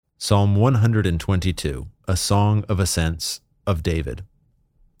Psalm 122, a song of ascents of David.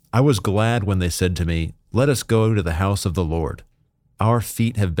 I was glad when they said to me, "Let us go to the house of the Lord." Our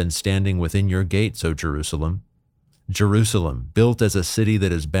feet have been standing within your gates, O Jerusalem. Jerusalem, built as a city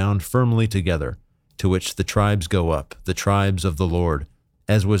that is bound firmly together, to which the tribes go up, the tribes of the Lord,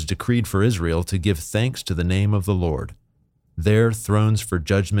 as was decreed for Israel, to give thanks to the name of the Lord. There thrones for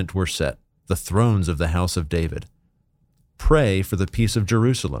judgment were set, the thrones of the house of David. Pray for the peace of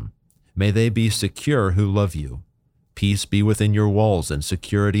Jerusalem. May they be secure who love you. Peace be within your walls and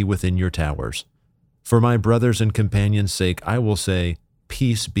security within your towers. For my brothers and companions' sake, I will say,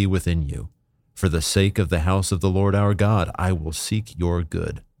 peace be within you. For the sake of the house of the Lord our God, I will seek your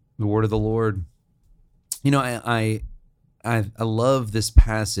good. The word of the Lord. You know, I love this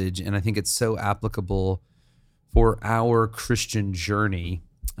passage, and I think it's so applicable for our Christian journey.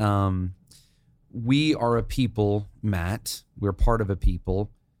 We are a people, Matt, we're part of a people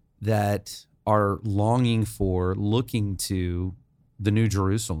that are looking to the New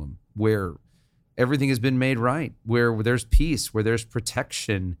Jerusalem, where everything has been made right, where there's peace, where there's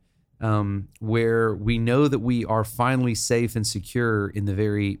protection, where we know that we are finally safe and secure in the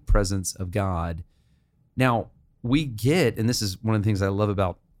very presence of God. Now, we get, and this is one of the things I love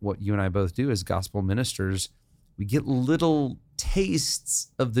about what you and I both do as gospel ministers, we get little tastes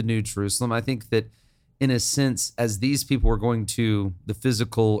of the New Jerusalem. I think that in a sense, as these people were going to the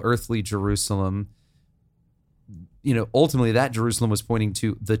physical, earthly Jerusalem, you know, ultimately that Jerusalem was pointing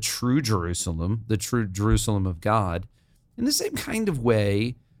to the true Jerusalem of God. In the same kind of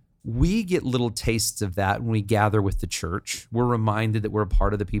way, we get little tastes of that when we gather with the church. We're reminded that we're a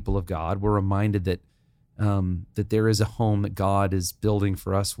part of the people of God. We're reminded that that there is a home that God is building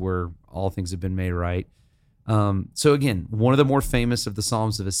for us where all things have been made right. So again, one of the more famous of the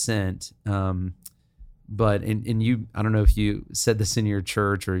Psalms of Ascent, but you, I don't know if you said this in your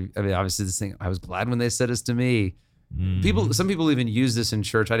church or, I mean, obviously this thing, I was glad when they said this to me. Some people even use this in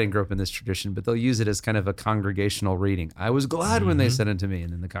church. I didn't grow up in this tradition, but they'll use it as kind of a congregational reading. I was glad when they said it to me,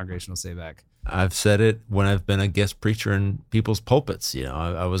 and then the congregation will say back. I've said it when I've been a guest preacher in people's pulpits. You know,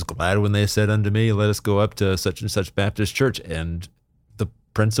 I was glad when they said unto me, "Let us go up to such and such Baptist church." And the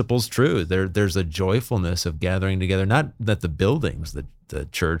principle's true. There's a joyfulness of gathering together, not that the buildings, the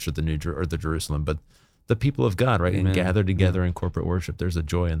church or the Jerusalem, but the people of God, right? Amen. And gather together in corporate worship. There's a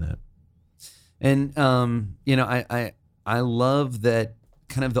joy in that. And, you know, I love that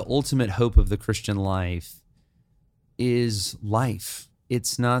kind of the ultimate hope of the Christian life is life.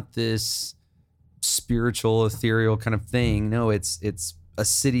 It's not this spiritual, ethereal kind of thing. No, it's a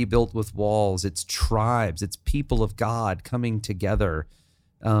city built with walls. It's tribes. It's people of God coming together.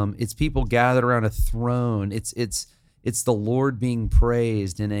 It's people gathered around a throne. It's the Lord being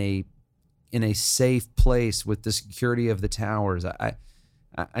praised in a safe place with the security of the towers.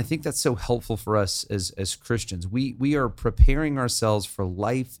 I think that's so helpful for us as Christians. We are preparing ourselves for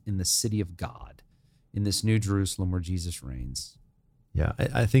life in the city of God, in this New Jerusalem where Jesus reigns. Yeah,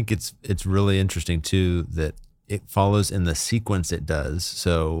 I think it's really interesting too that it follows in the sequence it does.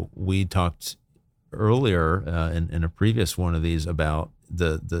 So we talked earlier in a previous one of these about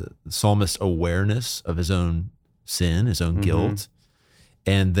the psalmist's awareness of his own sin, his own guilt,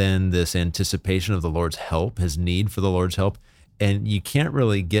 and then this anticipation of the Lord's help, his need for the Lord's help. And you can't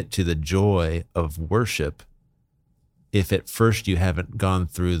really get to the joy of worship if at first you haven't gone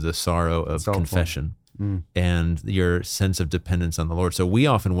through the sorrow of confession and your sense of dependence on the Lord. So we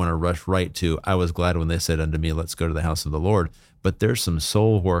often want to rush right to, I was glad when they said unto me, let's go to the house of the Lord. But there's some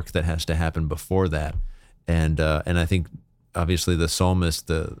soul work that has to happen before that. And I think obviously the psalmist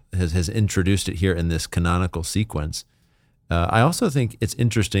has introduced it here in this canonical sequence. I also think it's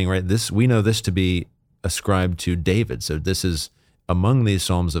interesting, right? We know this to be ascribed to David. So this is among these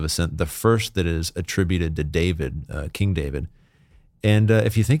Psalms of Ascent, the first that is attributed to David, King David. And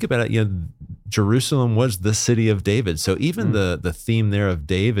if you think about it, you know, Jerusalem was the city of David. So even the theme there of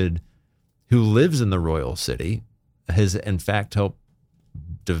David, who lives in the royal city, has in fact helped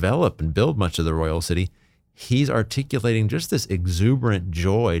develop and build much of the royal city. He's articulating just this exuberant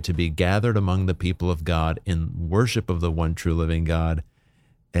joy to be gathered among the people of God in worship of the one true living God.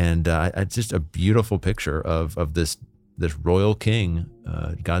 And it's just a beautiful picture of this royal king,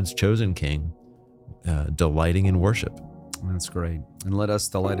 God's chosen king, delighting in worship. That's great. And let us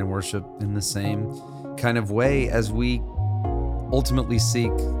delight in worship in the same kind of way as we ultimately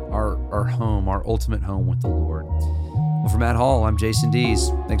seek our home, our ultimate home with the Lord. Well, for Matt Hall, I'm Jason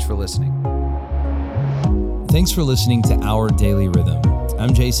Dees. Thanks for listening. Thanks for listening to Our Daily Rhythm.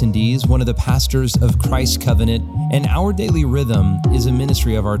 I'm Jason Dees, one of the pastors of Christ Covenant, and Our Daily Rhythm is a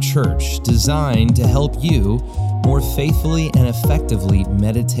ministry of our church designed to help you more faithfully and effectively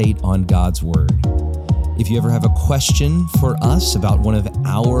meditate on God's Word. If you ever have a question for us about one of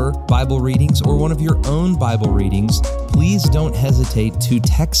our Bible readings or one of your own Bible readings, please don't hesitate to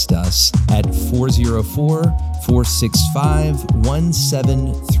text us at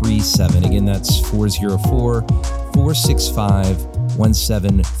 404-465-1737. Again, that's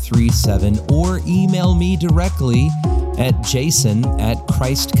 404-465-1737, or email me directly at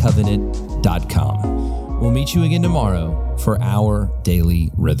jason@christcovenant.com. We'll meet you again tomorrow for Our Daily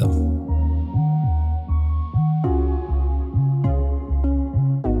Rhythm.